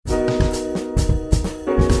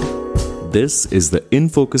This is the In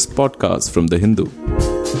Focus podcast from The Hindu.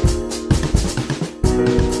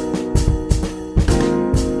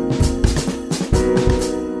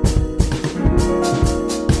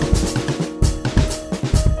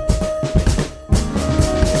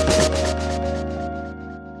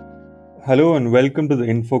 Hello and welcome to the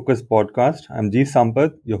In Focus podcast. I'm G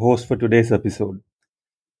Sampath, your host for today's episode.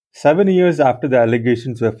 7 years after the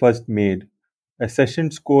allegations were first made, a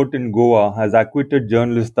sessions court in Goa has acquitted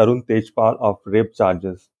journalist Tarun Tejpal of rape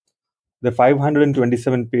charges. The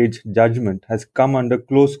 527-page judgment has come under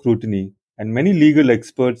close scrutiny, and many legal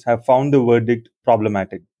experts have found the verdict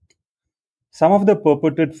problematic. Some of the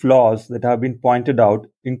purported flaws that have been pointed out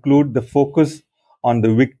include the focus on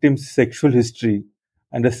the victim's sexual history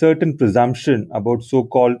and a certain presumption about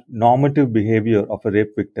so-called normative behaviour of a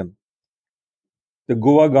rape victim. The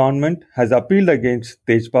Goa government has appealed against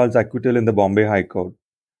Tejpal's acquittal in the Bombay High Court.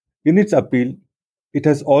 In its appeal, it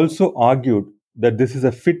has also argued that this is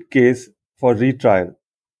a fit case for retrial.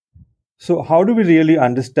 So how do we really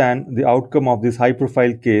understand the outcome of this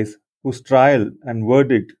high-profile case whose trial and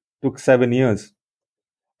verdict took 7 years?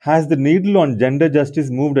 Has the needle on gender justice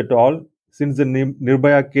moved at all since the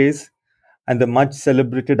Nirbhaya case and the much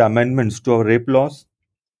celebrated amendments to our rape laws?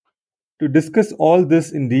 To discuss all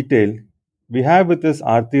this in detail, we have with us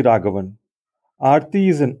Arti Raghavan. Arti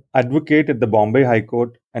is an advocate at the Bombay High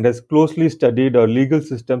Court and has closely studied our legal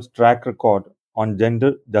system's track record on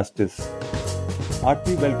gender justice.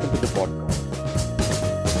 Arti, welcome to the podcast.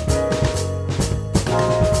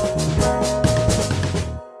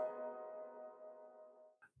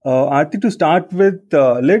 Arti, to start with,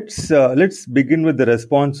 let's begin with the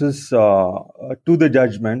responses to the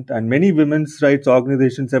judgment. And many women's rights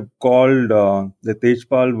organizations have called the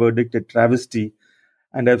Tejpal verdict a travesty,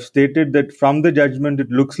 and have stated that from the judgment, it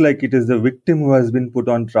looks like it is the victim who has been put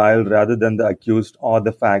on trial rather than the accused or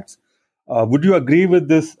the facts. Would you agree with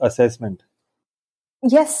this assessment?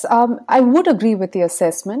 Yes, I would agree with the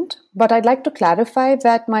assessment, but I'd like to clarify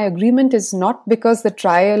that my agreement is not because the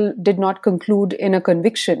trial did not conclude in a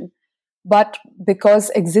conviction, but because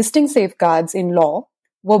existing safeguards in law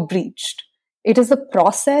were breached. It is the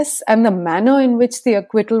process and the manner in which the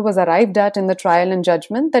acquittal was arrived at in the trial and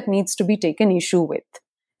judgment that needs to be taken issue with.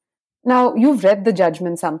 Now, you've read the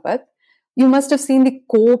judgment, Sampath. You must have seen the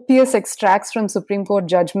copious extracts from Supreme Court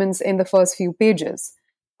judgments in the first few pages.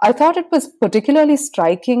 I thought it was particularly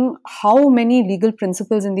striking how many legal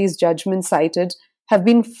principles in these judgments cited have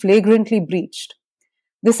been flagrantly breached.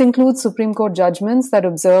 This includes Supreme Court judgments that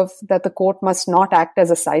observe that the court must not act as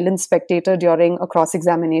a silent spectator during a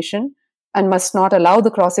cross-examination and must not allow the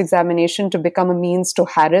cross-examination to become a means to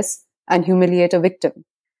harass and humiliate a victim.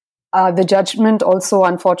 The judgment also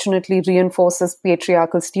unfortunately reinforces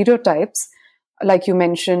patriarchal stereotypes, like you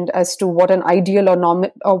mentioned, as to what an ideal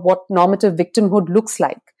or what normative victimhood looks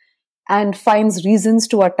like, and finds reasons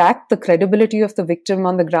to attack the credibility of the victim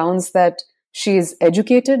on the grounds that she is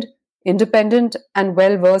educated, independent, and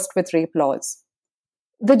well-versed with rape laws.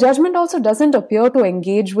 The judgment also doesn't appear to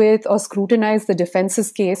engage with or scrutinize the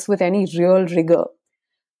defense's case with any real rigor.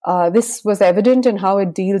 This was evident in how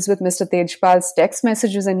it deals with Mr. Tejpal's text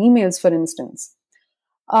messages and emails, for instance.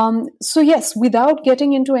 So yes, without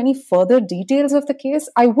getting into any further details of the case,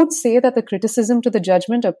 I would say that the criticism to the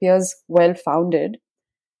judgment appears well-founded.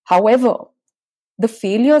 However, the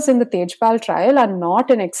failures in the Tejpal trial are not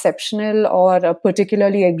an exceptional or a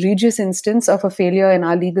particularly egregious instance of a failure in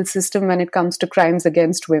our legal system when it comes to crimes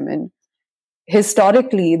against women.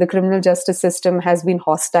 Historically, the criminal justice system has been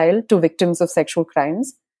hostile to victims of sexual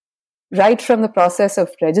crimes, right from the process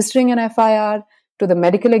of registering an FIR, to the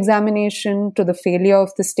medical examination, to the failure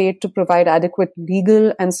of the state to provide adequate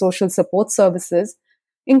legal and social support services,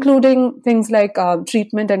 including things like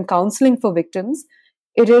treatment and counseling for victims.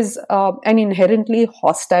 It is an inherently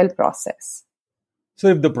hostile process. So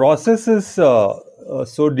if the process is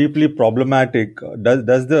so deeply problematic,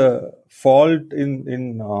 does the fault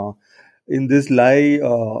in this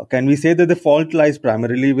lie, can we say that the fault lies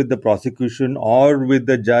primarily with the prosecution or with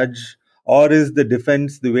the judge, or is the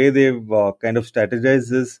defense, the way they've kind of strategized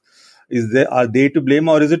this, are they to blame,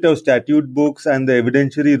 or is it our statute books and the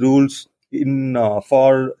evidentiary rules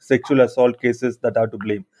for sexual assault cases that are to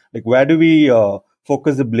blame? Like, where do we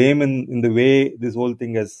focus the blame in the way this whole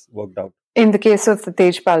thing has worked out? In the case of the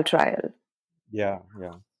Tejpal trial? Yeah.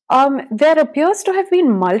 There appears to have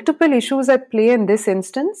been multiple issues at play in this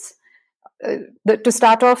instance. To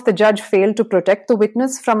start off, the judge failed to protect the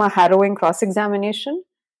witness from a harrowing cross-examination,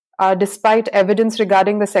 despite evidence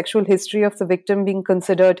regarding the sexual history of the victim being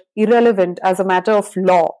considered irrelevant as a matter of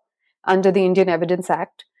law under the Indian Evidence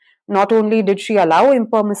Act. Not only did she allow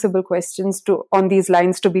impermissible questions on these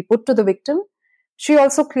lines to be put to the victim, she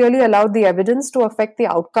also clearly allowed the evidence to affect the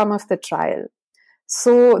outcome of the trial.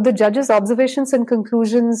 So the judge's observations and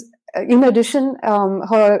conclusions, in addition,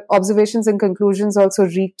 her observations and conclusions also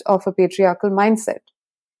reeked of a patriarchal mindset.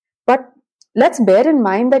 But let's bear in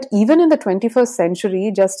mind that even in the 21st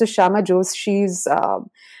century, Justice Shama Joshi's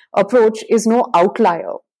approach is no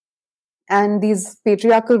outlier. And these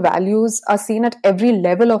patriarchal values are seen at every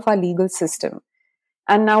level of our legal system.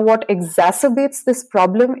 And now what exacerbates this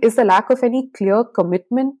problem is the lack of any clear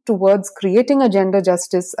commitment towards creating a gender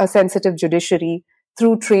justice, a sensitive judiciary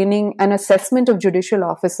through training and assessment of judicial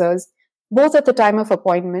officers, both at the time of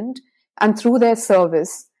appointment and through their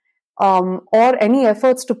service, or any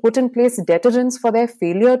efforts to put in place deterrents for their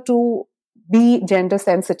failure to be gender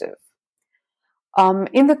sensitive.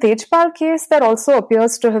 In the Tejpal case, there also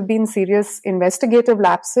appears to have been serious investigative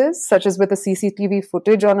lapses, such as with the CCTV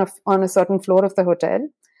footage on a certain floor of the hotel,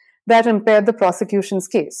 that impaired the prosecution's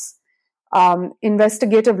case.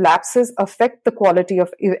 Investigative lapses affect the quality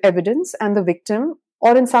of evidence, and the victim,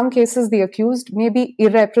 or in some cases the accused, may be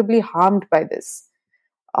irreparably harmed by this.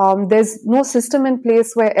 There's no system in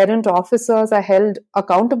place where errant officers are held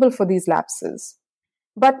accountable for these lapses.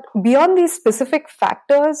 But beyond these specific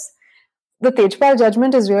factors, the Tejpal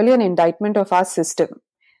judgment is really an indictment of our system.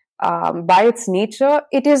 By its nature,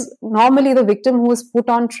 it is normally the victim who is put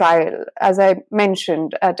on trial. As I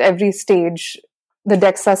mentioned, at every stage, the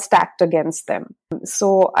decks are stacked against them.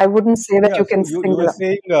 So I wouldn't say that you can you were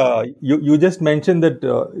saying, you just mentioned that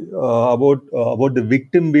about the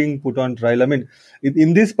victim being put on trial. I mean,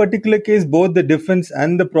 in this particular case, both the defense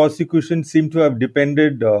and the prosecution seem to have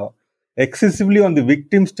depended excessively on the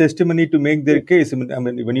victim's testimony to make their case. I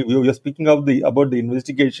mean, when you're speaking about the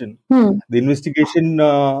investigation, the investigation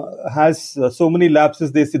has so many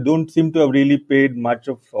lapses. They don't seem to have really paid much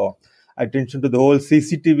of attention to the whole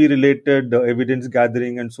CCTV related evidence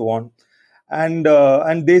gathering and so on.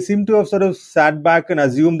 And they seem to have sort of sat back and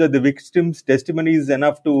assumed that the victim's testimony is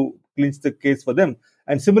enough to clinch the case for them.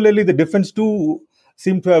 And similarly, the defense too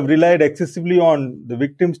seem to have relied excessively on the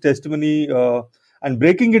victim's testimony and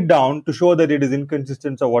breaking it down to show that it is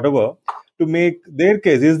inconsistent or whatever to make their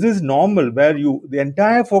case. Is this normal, where the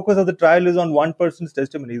entire focus of the trial is on one person's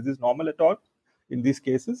testimony? Is this normal at all in these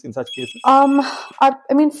cases, in such cases? I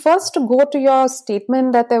mean, first, to go to your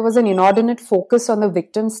statement that there was an inordinate focus on the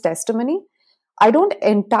victim's testimony, I don't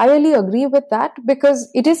entirely agree with that,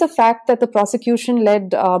 because it is a fact that the prosecution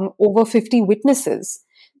led over 50 witnesses.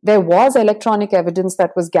 There was electronic evidence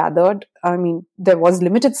that was gathered. I mean, there was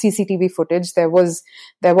limited CCTV footage. There were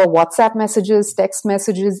WhatsApp messages, text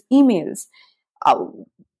messages, emails.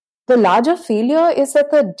 The larger failure is that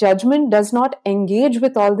the judgment does not engage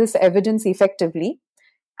with all this evidence effectively,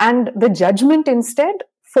 and the judgment instead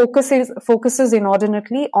focuses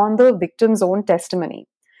inordinately on the victim's own testimony.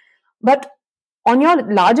 But on your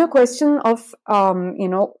larger question of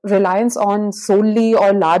reliance on solely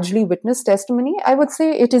or largely witness testimony, I would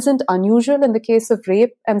say it isn't unusual in the case of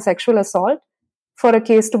rape and sexual assault for a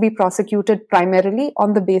case to be prosecuted primarily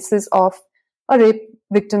on the basis of a rape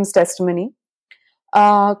victim's testimony.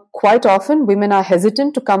 Quite often, women are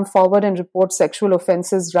hesitant to come forward and report sexual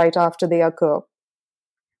offenses right after they occur.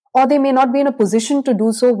 Or they may not be in a position to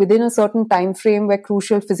do so within a certain time frame where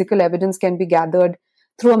crucial physical evidence can be gathered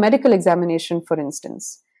through a medical examination, for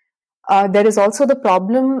instance. There is also the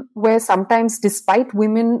problem where sometimes, despite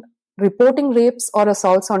women reporting rapes or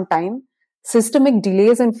assaults on time, systemic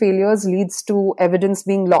delays and failures leads to evidence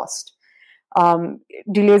being lost.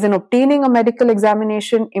 Delays in obtaining a medical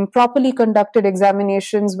examination, improperly conducted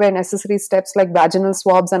examinations where necessary steps like vaginal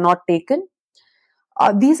swabs are not taken.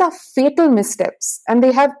 These are fatal missteps, and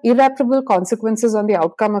they have irreparable consequences on the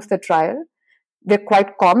outcome of the trial. They're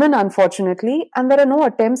quite common, unfortunately, and there are no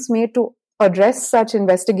attempts made to address such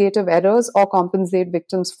investigative errors or compensate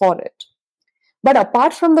victims for it. But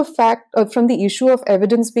apart from the issue of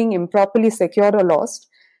evidence being improperly secured or lost,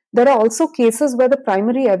 there are also cases where the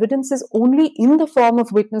primary evidence is only in the form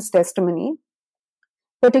of witness testimony,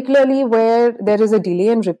 particularly where there is a delay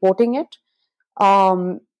in reporting it.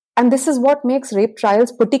 And this is what makes rape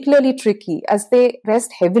trials particularly tricky, as they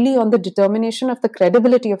rest heavily on the determination of the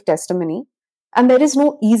credibility of testimony, and there is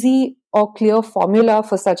no easy or clear formula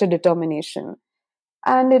for such a determination.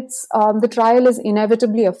 And the trial is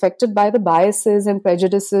inevitably affected by the biases and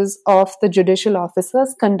prejudices of the judicial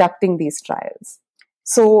officers conducting these trials.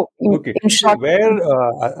 So, in short,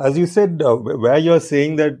 as you said, where you're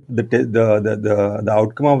saying that the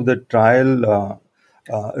outcome of the trial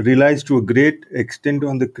relies to a great extent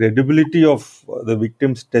on the credibility of the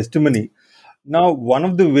victim's testimony, Now, one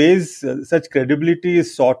of the ways such credibility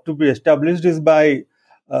is sought to be established is by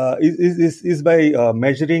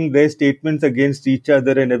measuring their statements against each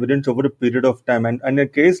other and evidence over a period of time. And in a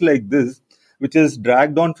case like this, which is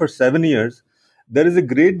dragged on for 7 years, there is a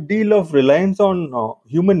great deal of reliance on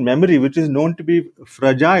human memory, which is known to be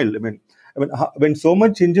fragile. When so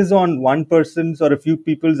much hinges on one person's or a few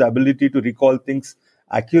people's ability to recall things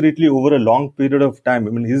accurately over a long period of time,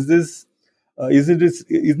 isn't this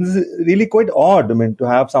really quite odd? To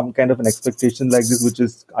have some kind of an expectation like this, which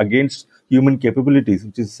is against human capabilities,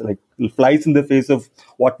 which is like flies in the face of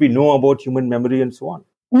what we know about human memory and so on.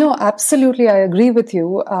 No, absolutely. I agree with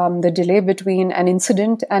you. The delay between an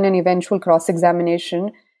incident and an eventual cross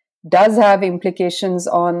examination does have implications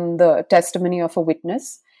on the testimony of a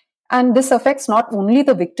witness. And this affects not only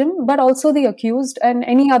the victim, but also the accused and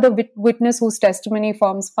any other witness whose testimony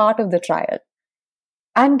forms part of the trial.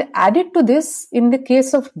 And added to this, in the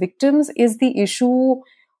case of victims, is the issue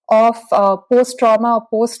of post-trauma,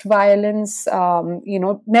 post-violence,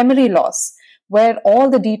 memory loss, where all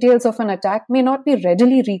the details of an attack may not be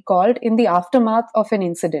readily recalled in the aftermath of an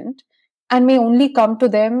incident and may only come to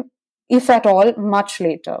them, if at all, much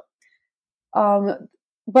later.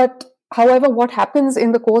 But however, what happens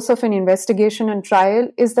in the course of an investigation and trial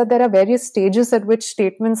is that there are various stages at which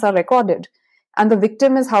statements are recorded. And the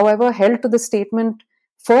victim is, however, held to the statement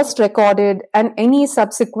first recorded, and any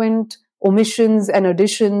subsequent omissions and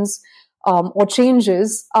additions or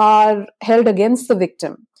changes are held against the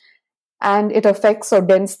victim. And it affects or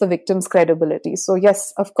dents the victim's credibility. So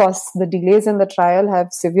yes, of course, the delays in the trial have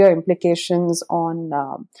severe implications on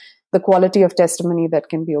the quality of testimony that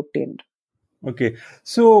can be obtained. Okay,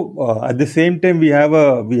 so at the same time, we have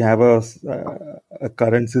a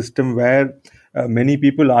current system where many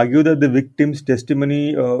people argue that the victim's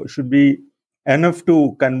testimony should be enough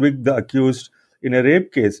to convict the accused in a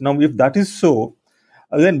rape case. Now, if that is so,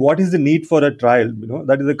 then what is the need for a trial?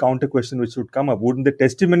 That is a counter question which would come up. Wouldn't the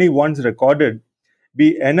testimony once recorded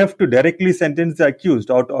be enough to directly sentence the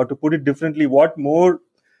accused? Or to put it differently, what more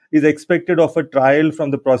is expected of a trial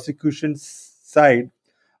from the prosecution's side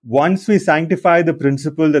once we sanctify the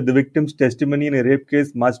principle that the victim's testimony in a rape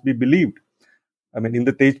case must be believed? In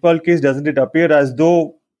the Tejpal case, doesn't it appear as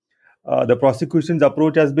though the prosecution's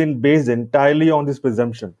approach has been based entirely on this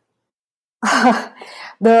presumption? I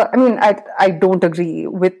don't agree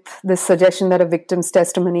with this suggestion that a victim's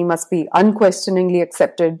testimony must be unquestioningly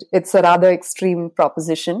accepted. It's a rather extreme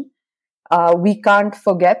proposition. We can't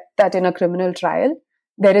forget that in a criminal trial,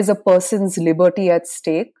 there is a person's liberty at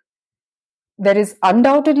stake. There is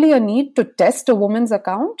undoubtedly a need to test a woman's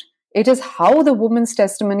account. It is how the woman's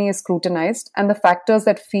testimony is scrutinized and the factors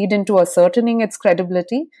that feed into ascertaining its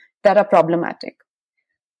credibility that are problematic.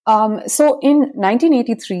 So in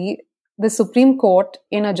 1983, the Supreme Court,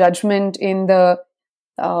 in a judgment in the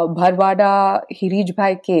Bharwada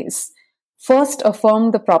Hirijbhai case, first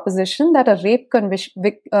affirmed the proposition that a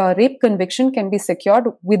rape conviction can be secured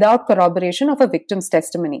without corroboration of a victim's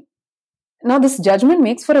testimony. Now, this judgment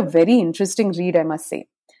makes for a very interesting read, I must say.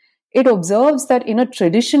 It observes that in a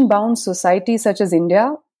tradition-bound society such as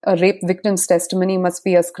India, a rape victim's testimony must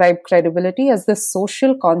be ascribed credibility as the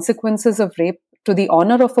social consequences of rape to the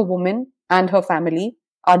honor of a woman and her family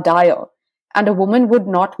are dire, and a woman would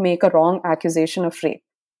not make a wrong accusation of rape.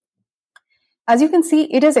 As you can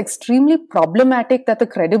see, it is extremely problematic that the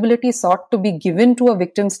credibility sought to be given to a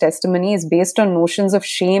victim's testimony is based on notions of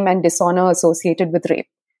shame and dishonor associated with rape.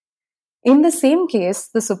 In the same case,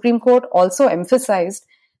 the Supreme Court also emphasized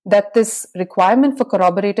that this requirement for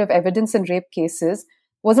corroborative evidence in rape cases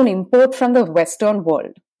was an import from the Western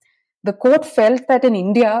world. The court felt that in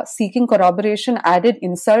India, seeking corroboration added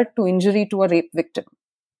insult to injury to a rape victim.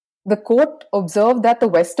 The court observed that the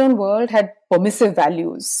Western world had permissive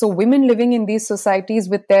values. So women living in these societies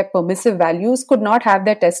with their permissive values could not have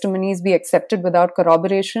their testimonies be accepted without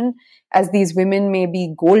corroboration, as these women may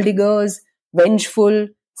be gold diggers, vengeful,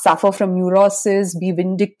 suffer from neurosis, be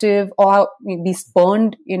vindictive, or be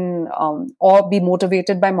spurned or be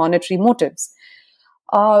motivated by monetary motives.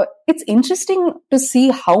 It's interesting to see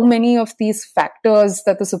how many of these factors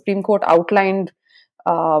that the Supreme Court outlined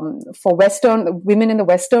for Western women in the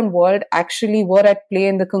Western world actually were at play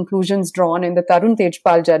in the conclusions drawn in the Tarun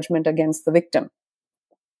Tejpal judgment against the victim.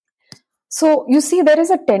 So you see, there is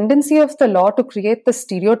a tendency of the law to create the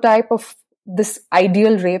stereotype of this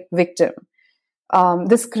ideal rape victim.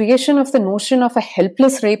 This creation of the notion of a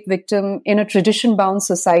helpless rape victim in a tradition-bound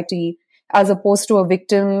society, as opposed to a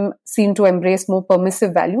victim seen to embrace more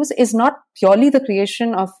permissive values, is not purely the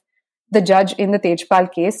creation of the judge in the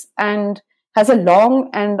Tejpal case and has a long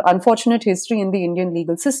and unfortunate history in the Indian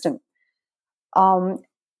legal system.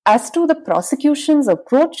 As to the prosecution's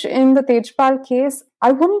approach in the Tejpal case,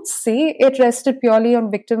 I wouldn't say it rested purely on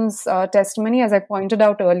victims' testimony. As I pointed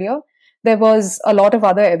out earlier, there was a lot of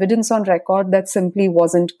other evidence on record that simply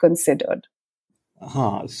wasn't considered.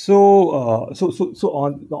 So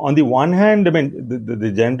on the one hand, I mean,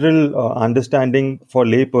 the general understanding for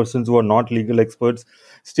lay persons who are not legal experts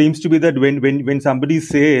seems to be that when somebody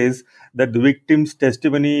says that the victim's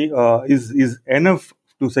testimony is enough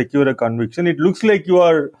to secure a conviction, it looks like you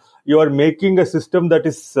are making a system that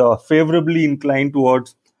is favorably inclined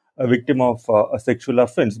towards a victim of a sexual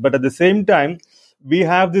offense. But at the same time, we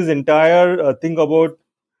have this entire thing about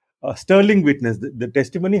sterling witness. The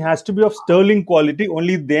testimony has to be of sterling quality.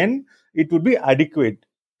 Only then it would be adequate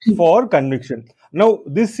for conviction. Now,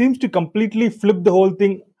 this seems to completely flip the whole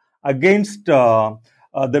thing against the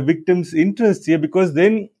victim's interests here, because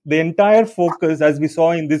then the entire focus, as we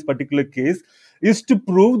saw in this particular case, is to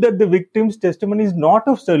prove that the victim's testimony is not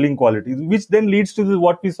of sterling quality, which then leads to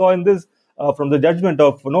what we saw in this from the judgment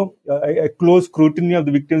of a close scrutiny of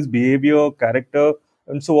the victim's behavior, character,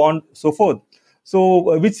 and so on, so forth.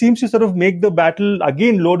 So, which seems to sort of make the battle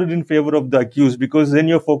again loaded in favor of the accused, because then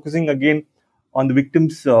you're focusing again on the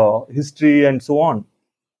victim's history and so on.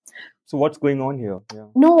 So, what's going on here? Yeah.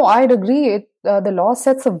 No, I'd agree. The law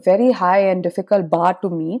sets a very high and difficult bar to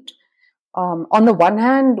meet. On the one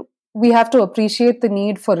hand, we have to appreciate the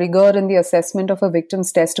need for rigor in the assessment of a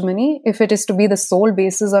victim's testimony if it is to be the sole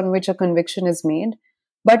basis on which a conviction is made.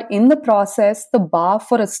 But in the process, the bar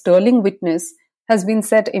for a sterling witness has been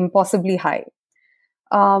set impossibly high.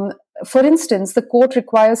 For instance, the court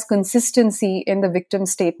requires consistency in the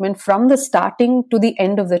victim's statement from the starting to the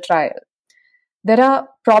end of the trial. There are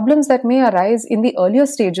problems that may arise in the earlier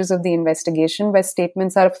stages of the investigation where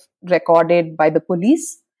statements are recorded by the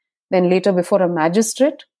police, then later before a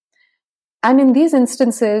magistrate. And in these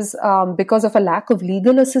instances, because of a lack of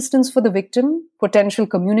legal assistance for the victim, potential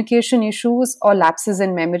communication issues, or lapses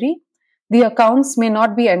in memory, the accounts may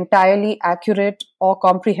not be entirely accurate or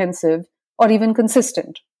comprehensive or even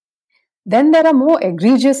consistent. Then there are more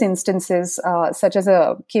egregious instances, such as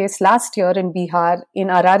a case last year in Bihar in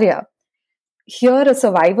Araria. Here, a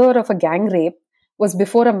survivor of a gang rape was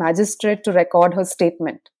before a magistrate to record her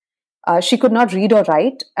statement. She could not read or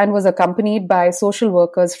write and was accompanied by social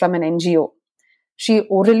workers from an NGO. She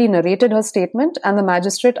orally narrated her statement, and the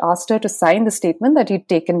magistrate asked her to sign the statement that he'd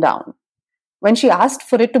taken down. When she asked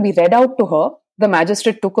for it to be read out to her, the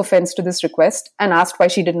magistrate took offense to this request and asked why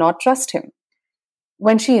she did not trust him.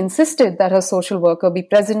 When she insisted that her social worker be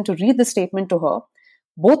present to read the statement to her,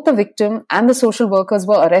 both the victim and the social workers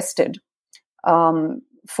were arrested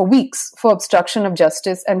for weeks for obstruction of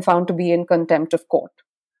justice and found to be in contempt of court.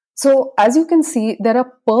 So, as you can see, there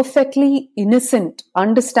are perfectly innocent,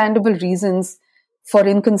 understandable reasons for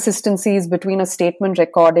inconsistencies between a statement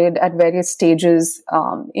recorded at various stages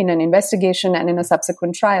in an investigation and in a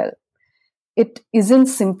subsequent trial. It isn't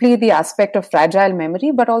simply the aspect of fragile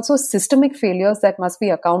memory, but also systemic failures that must be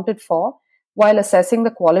accounted for while assessing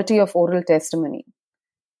the quality of oral testimony.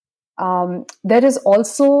 There is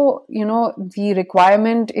also, the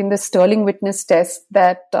requirement in the sterling witness test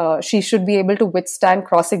that she should be able to withstand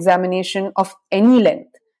cross-examination of any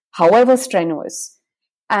length, however strenuous.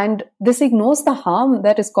 And this ignores the harm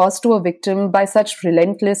that is caused to a victim by such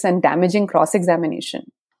relentless and damaging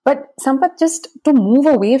cross-examination. But Sampath, just to move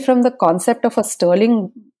away from the concept of a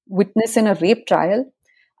sterling witness in a rape trial,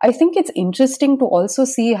 I think it's interesting to also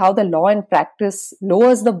see how the law in practice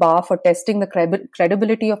lowers the bar for testing the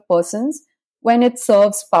credibility of persons when it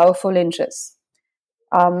serves powerful interests.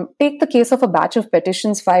 Take the case of a batch of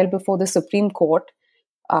petitions filed before the Supreme Court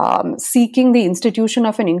seeking the institution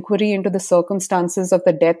of an inquiry into the circumstances of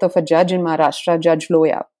the death of a judge in Maharashtra, Judge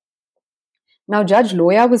Loya. Now, Judge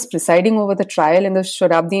Loya was presiding over the trial in the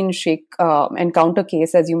Shohrabdin Sheikh encounter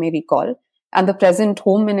case, as you may recall, and the present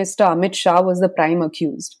Home Minister Amit Shah was the prime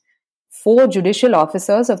accused. 4 judicial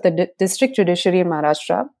officers of the district judiciary in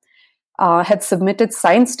Maharashtra had submitted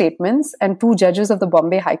signed statements, and 2 judges of the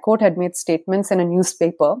Bombay High Court had made statements in a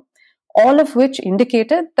newspaper, all of which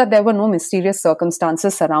indicated that there were no mysterious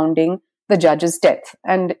circumstances surrounding the judge's death,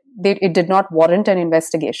 and it did not warrant an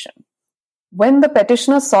investigation. When the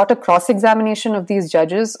petitioners sought a cross-examination of these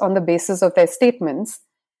judges on the basis of their statements,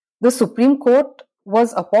 the Supreme Court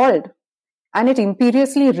was appalled, and it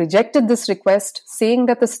imperiously rejected this request, saying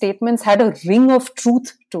that the statements had a ring of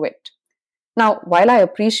truth to it. Now, while I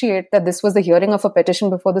appreciate that this was the hearing of a petition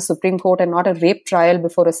before the Supreme Court and not a rape trial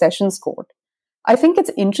before a sessions court, I think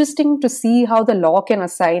it's interesting to see how the law can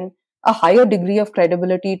assign a higher degree of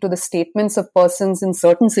credibility to the statements of persons in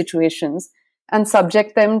certain situations and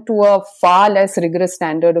subject them to a far less rigorous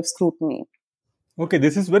standard of scrutiny. Okay,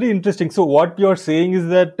 this is very interesting. So, what you're saying is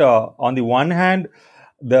that on the one hand,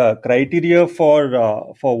 the criteria for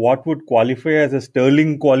what would qualify as a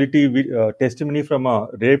sterling quality testimony from a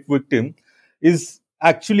rape victim is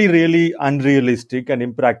actually really unrealistic and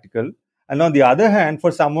impractical. And on the other hand,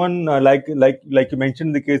 for someone like you mentioned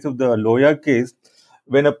in the case of the lawyer case,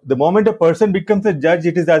 when the moment a person becomes a judge,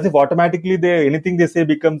 it is as if automatically anything they say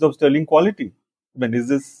becomes of sterling quality. I mean, is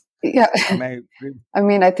this? Yeah. Am I? I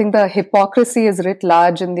mean, I think the hypocrisy is writ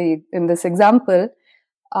large in this example,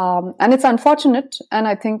 and it's unfortunate. And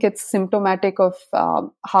I think it's symptomatic of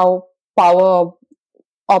how power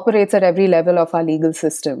operates at every level of our legal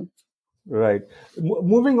system. Right.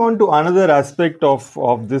 Moving on to another aspect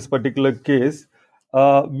of this particular case,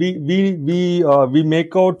 we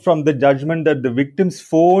make out from the judgment that the victim's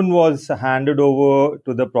phone was handed over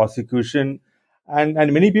to the prosecution, and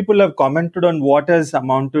many people have commented on what has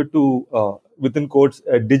amounted to within quotes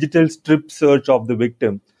a digital strip search of the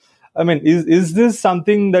victim. I mean, is this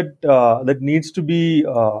something that needs to be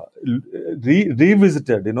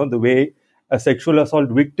revisited? You know, the way a sexual assault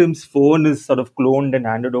victim's phone is sort of cloned and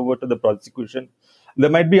handed over to the prosecution. There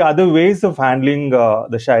might be other ways of handling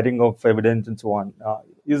the sharing of evidence and so on.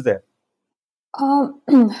 Is there? Um,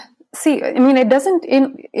 See, I mean, it doesn't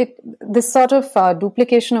this sort of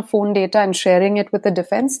duplication of phone data and sharing it with the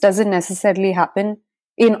defense doesn't necessarily happen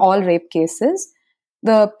in all rape cases.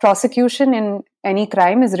 The prosecution in any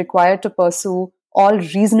crime is required to pursue all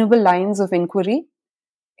reasonable lines of inquiry.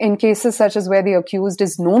 In cases such as where the accused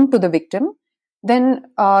is known to the victim, then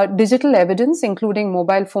digital evidence, including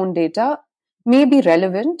mobile phone data, may be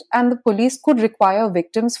relevant, and the police could require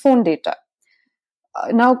victims' phone data.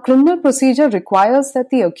 Now, criminal procedure requires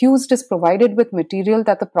that the accused is provided with material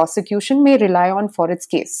that the prosecution may rely on for its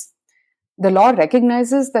case. The law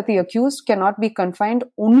recognizes that the accused cannot be confined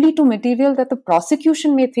only to material that the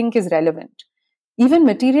prosecution may think is relevant. Even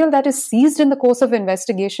material that is seized in the course of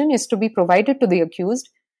investigation is to be provided to the accused,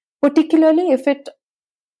 particularly if it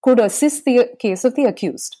could assist the case of the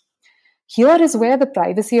accused. Here is where the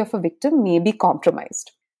privacy of a victim may be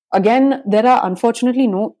compromised. Again, there are unfortunately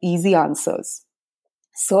no easy answers.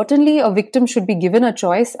 Certainly, a victim should be given a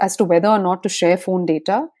choice as to whether or not to share phone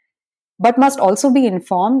data, but must also be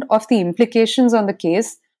informed of the implications on the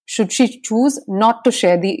case should she choose not to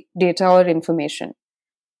share the data or information.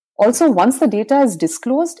 Also, once the data is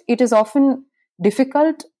disclosed, it is often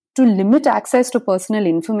difficult to limit access to personal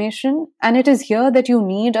information, and it is here that you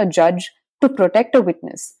need a judge to protect a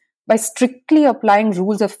witness by strictly applying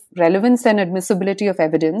rules of relevance and admissibility of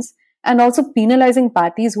evidence, and also penalizing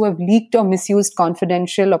parties who have leaked or misused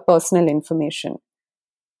confidential or personal information.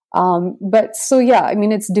 But so, yeah, I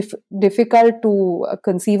mean, it's difficult to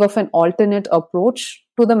conceive of an alternate approach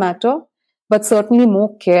to the matter, but certainly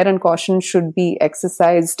more care and caution should be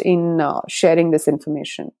exercised in sharing this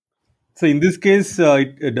information. So, in this case,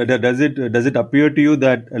 does it appear to you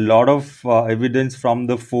that a lot of evidence from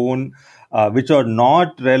the phone, which are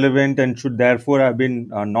not relevant and should therefore have been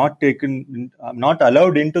not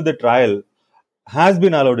allowed into the trial, has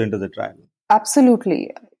been allowed into the trial?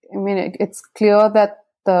 Absolutely. I mean, it's clear that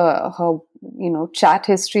her chat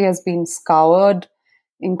history has been scoured,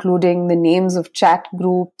 including the names of chat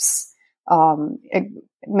groups,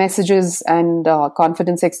 messages and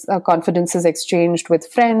confidences exchanged with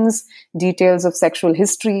friends, details of sexual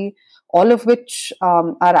history, all of which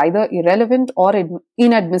are either irrelevant or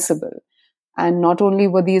inadmissible. And not only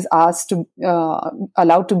were these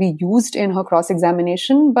allowed to be used in her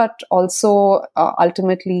cross-examination, but also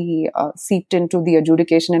ultimately seeped into the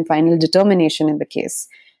adjudication and final determination in the case.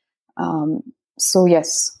 So,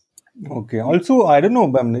 yes. Okay. Also, I don't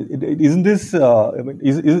know. I mean, isn't this? I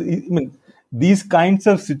mean, these kinds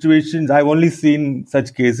of situations, I've only seen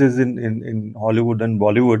such cases in Hollywood and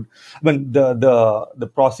Bollywood. I mean,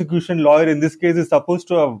 the prosecution lawyer in this case is supposed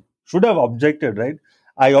to should have objected, right?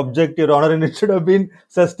 I object, Your Honor, and it should have been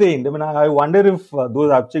sustained. I mean, I wonder if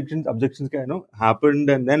those objections can happened,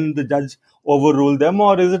 and then the judge overruled them,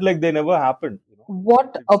 or is it like they never happened?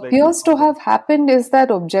 What appears to have happened is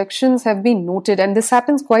that objections have been noted, and this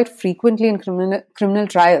happens quite frequently in criminal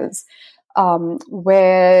trials,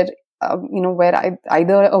 where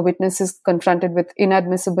either a witness is confronted with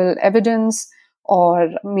inadmissible evidence or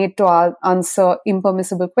made to answer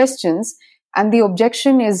impermissible questions, and the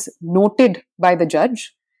objection is noted by the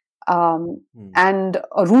judge, and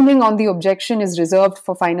a ruling on the objection is reserved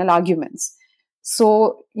for final arguments.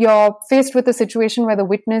 So you're faced with a situation where the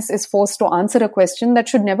witness is forced to answer a question that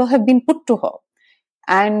should never have been put to her.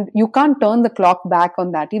 And you can't turn the clock back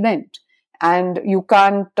on that event. And you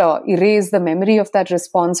can't erase the memory of that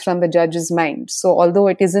response from the judge's mind. So although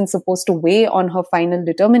it isn't supposed to weigh on her final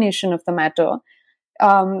determination of the matter,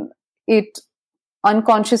 it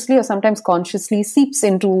unconsciously or sometimes consciously seeps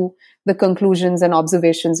into the conclusions and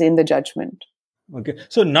observations in the judgment. Okay.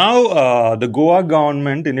 So now the Goa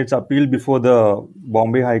government, in its appeal before the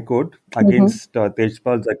Bombay High Court against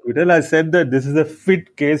Tejpal's acquittal, has said that this is a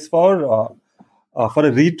fit case for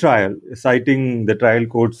a retrial, citing the trial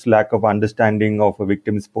court's lack of understanding of a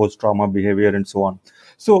victim's post-trauma behavior and so on.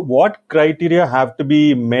 So, what criteria have to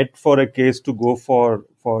be met for a case to go for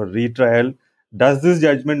retrial? Does this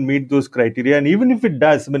judgment meet those criteria? And even if it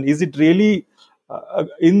does, I mean, is it really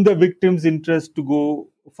in the victim's interest to go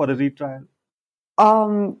for a retrial?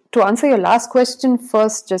 To answer your last question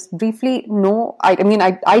first, just briefly, no.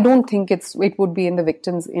 I don't think it would be in the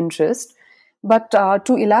victim's interest. But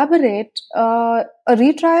to elaborate, a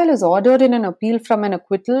retrial is ordered in an appeal from an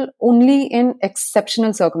acquittal only in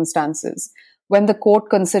exceptional circumstances, when the court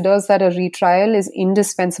considers that a retrial is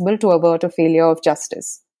indispensable to avert a failure of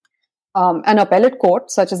justice. An appellate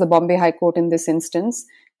court, such as the Bombay High Court in this instance,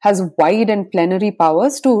 has wide and plenary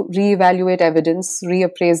powers to reevaluate evidence,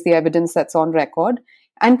 reappraise the evidence that's on record,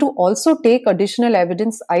 and to also take additional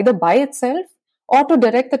evidence either by itself or to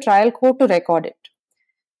direct the trial court to record it.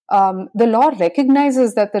 The law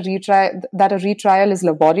recognizes that a retrial is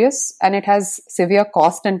laborious and it has severe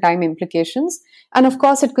cost and time implications. And of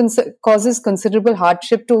course, it causes considerable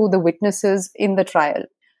hardship to the witnesses in the trial.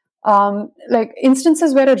 Like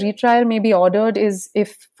instances where a retrial may be ordered is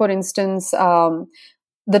if, for instance,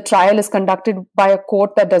 the trial is conducted by a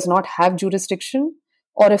court that does not have jurisdiction,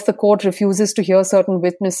 or if the court refuses to hear certain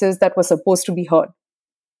witnesses that were supposed to be heard.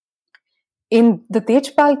 In the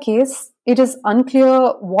Tejpal case, it is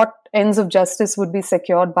unclear what ends of justice would be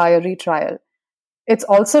secured by a retrial. It's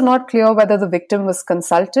also not clear whether the victim was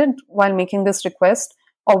consulted while making this request,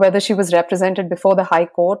 or whether she was represented before the High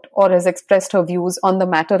Court or has expressed her views on the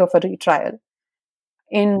matter of a retrial.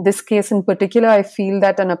 In this case in particular, I feel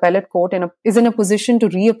that an appellate court is in a position to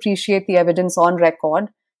reappreciate the evidence on record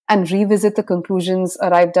and revisit the conclusions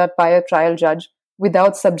arrived at by a trial judge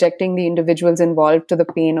without subjecting the individuals involved to the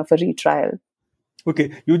pain of a retrial.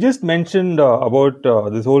 Okay, you just mentioned about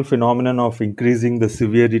this whole phenomenon of increasing the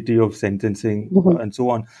severity of sentencing and so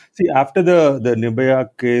on. See, after the Nirbhaya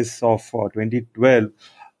case of 2012,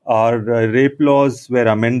 our rape laws were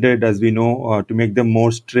amended, as we know, to make them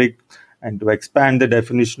more strict and to expand the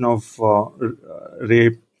definition of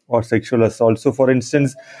rape or sexual assault. So, for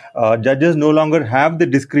instance, judges no longer have the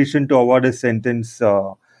discretion to award a sentence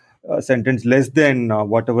less than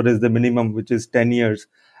whatever is the minimum, which is 10 years.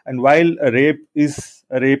 And while a rape is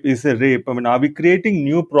a rape, I mean, are we creating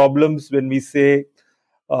new problems when we say,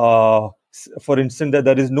 for instance, that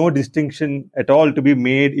there is no distinction at all to be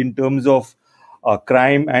made in terms of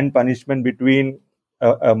crime and punishment between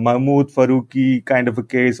a Mahmood Farooqi kind of a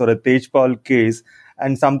case or a Tejpal case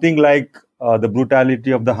and something like the brutality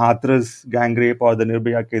of the Hathras gang rape or the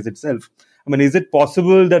Nirbhaya case itself? I mean, is it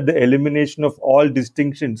possible that the elimination of all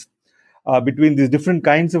distinctions between these different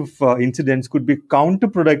kinds of incidents could be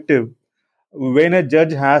counterproductive when a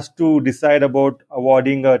judge has to decide about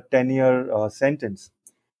awarding a 10-year sentence?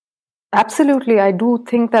 Absolutely. I do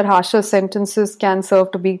think that harsher sentences can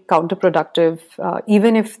serve to be counterproductive,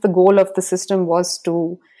 even if the goal of the system was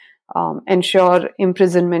to ensure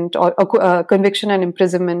imprisonment or conviction and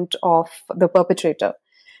imprisonment of the perpetrator.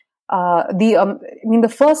 Some of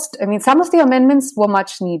the amendments were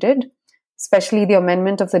much needed, especially the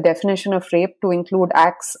amendment of the definition of rape to include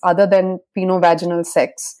acts other than penovaginal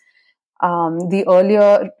sex. The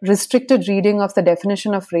earlier restricted reading of the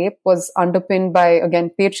definition of rape was underpinned by,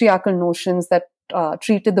 again, patriarchal notions that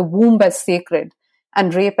treated the womb as sacred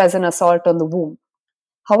and rape as an assault on the womb.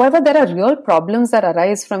 However, there are real problems that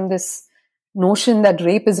arise from this notion that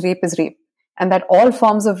rape is rape is rape, and that all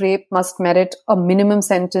forms of rape must merit a minimum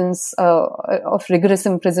sentence of rigorous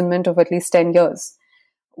imprisonment of at least 10 years.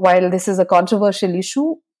 While this is a controversial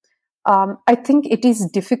issue, I think it is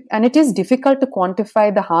difficult to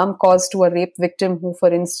quantify the harm caused to a rape victim who,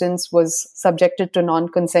 for instance, was subjected to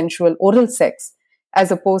non-consensual oral sex,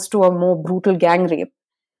 as opposed to a more brutal gang rape.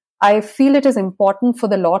 I feel it is important for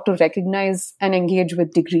the law to recognize and engage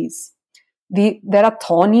with degrees. There are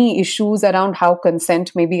thorny issues around how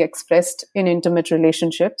consent may be expressed in intimate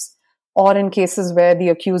relationships, or in cases where the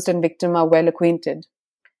accused and victim are well acquainted.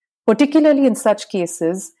 Particularly in such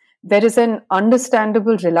cases, there is an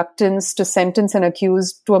understandable reluctance to sentence an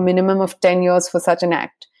accused to a minimum of 10 years for such an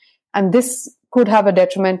act. And this could have a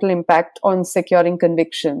detrimental impact on securing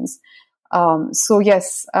convictions. So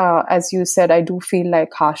yes, as you said, I do feel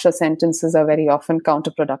like harsher sentences are very often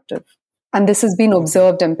counterproductive. And this has been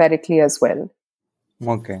observed empirically as well.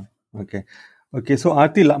 Okay. So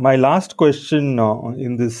Arti, my last question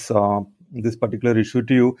in this this particular issue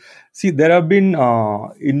to you. See, there have been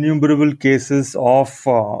innumerable cases of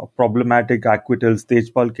problematic acquittals.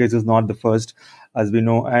 Tejpal case is not the first, as we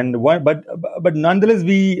know, and why? But nonetheless,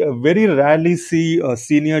 we very rarely see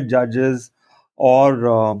senior judges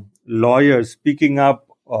or lawyers speaking up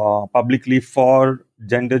publicly for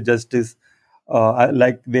gender justice,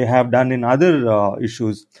 like they have done in other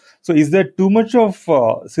issues. So, is there too much of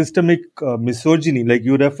systemic misogyny? Like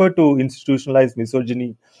you refer to institutionalized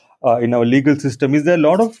misogyny in our legal system. Is there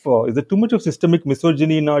is there too much of systemic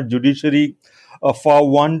misogyny in our judiciary for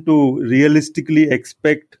one to realistically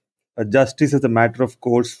expect justice as a matter of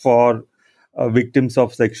course for victims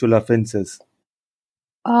of sexual offences?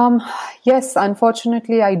 Um, yes,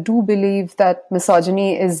 unfortunately, I do believe that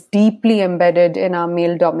misogyny is deeply embedded in our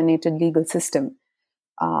male-dominated legal system.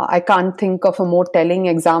 I can't think of a more telling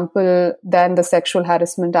example than the sexual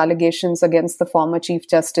harassment allegations against the former Chief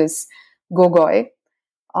Justice Gogoi.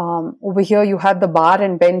 Over here, you had the bar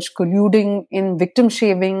and bench colluding in victim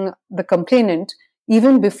shaming the complainant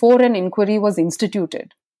even before an inquiry was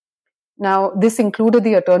instituted. Now, this included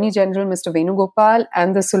the Attorney General, Mr. Venugopal,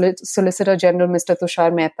 and the Solicitor General, Mr.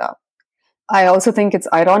 Tushar Mehta. I also think it's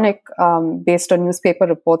ironic, based on newspaper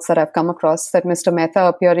reports that I've come across, that Mr. Mehta,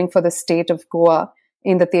 appearing for the state of Goa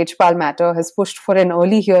in the Tejpal matter, has pushed for an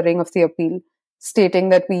early hearing of the appeal, stating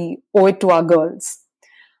that we owe it to our girls.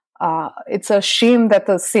 It's a shame that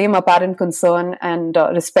the same apparent concern and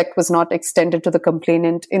respect was not extended to the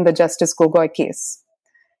complainant in the Justice Gogoi case.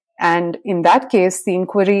 And in that case, the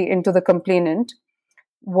inquiry into the complainant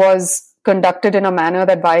was conducted in a manner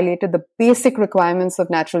that violated the basic requirements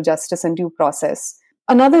of natural justice and due process.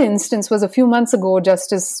 Another instance was a few months ago,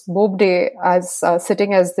 Justice Bobde, as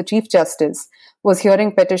sitting as the Chief Justice, was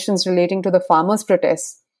hearing petitions relating to the farmers'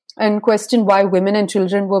 protests and questioned why women and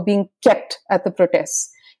children were being kept at the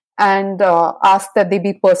protests, and asked that they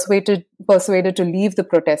be persuaded to leave the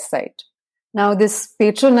protest site. Now, this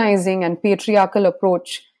patronizing and patriarchal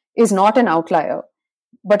approach is not an outlier,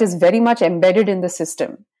 but is very much embedded in the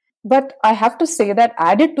system. But I have to say that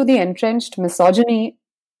added to the entrenched misogyny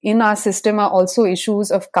in our system are also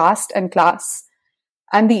issues of caste and class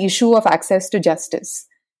and the issue of access to justice.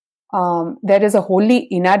 There is a wholly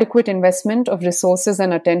inadequate investment of resources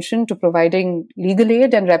and attention to providing legal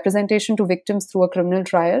aid and representation to victims through a criminal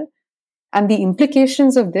trial. And the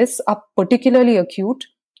implications of this are particularly acute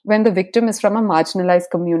when the victim is from a marginalized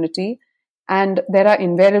community and they are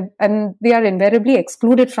invariably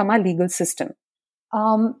excluded from our legal system.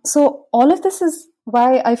 So all of this is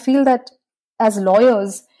why I feel that as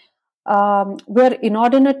lawyers, we're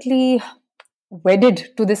inordinately wedded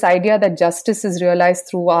to this idea that justice is realized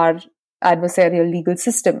through our adversarial legal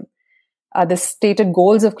system. The stated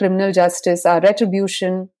goals of criminal justice are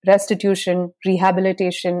retribution, restitution,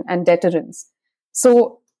 rehabilitation, and deterrence.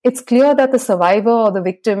 So it's clear that the survivor or the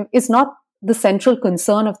victim is not the central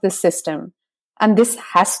concern of this system. And this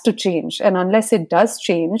has to change. And unless it does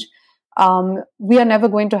change, we are never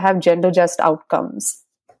going to have gender just outcomes.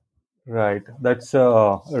 Right. That's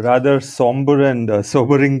a rather somber and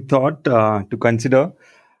sobering thought to consider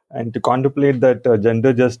and to contemplate that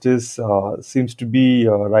gender justice seems to be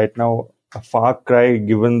right now a far cry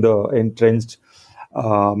given the entrenched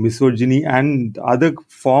misogyny and other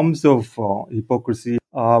forms of hypocrisy.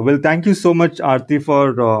 Well, thank you so much, Arti,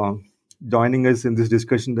 for joining us in this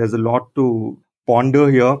discussion. There's a lot to ponder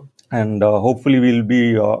here, and hopefully we'll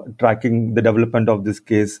be tracking the development of this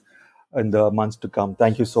case in the months to come.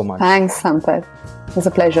 Thank you so much. Thanks, Sampath. It was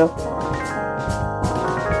a pleasure.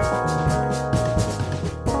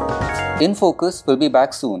 In Focus will be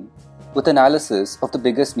back soon with analysis of the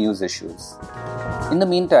biggest news issues. In the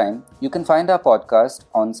meantime, you can find our podcast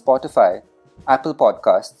on Spotify, Apple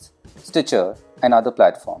Podcasts, Stitcher, and other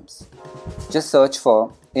platforms. Just search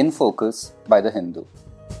for In Focus by The Hindu.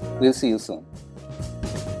 We'll see you soon.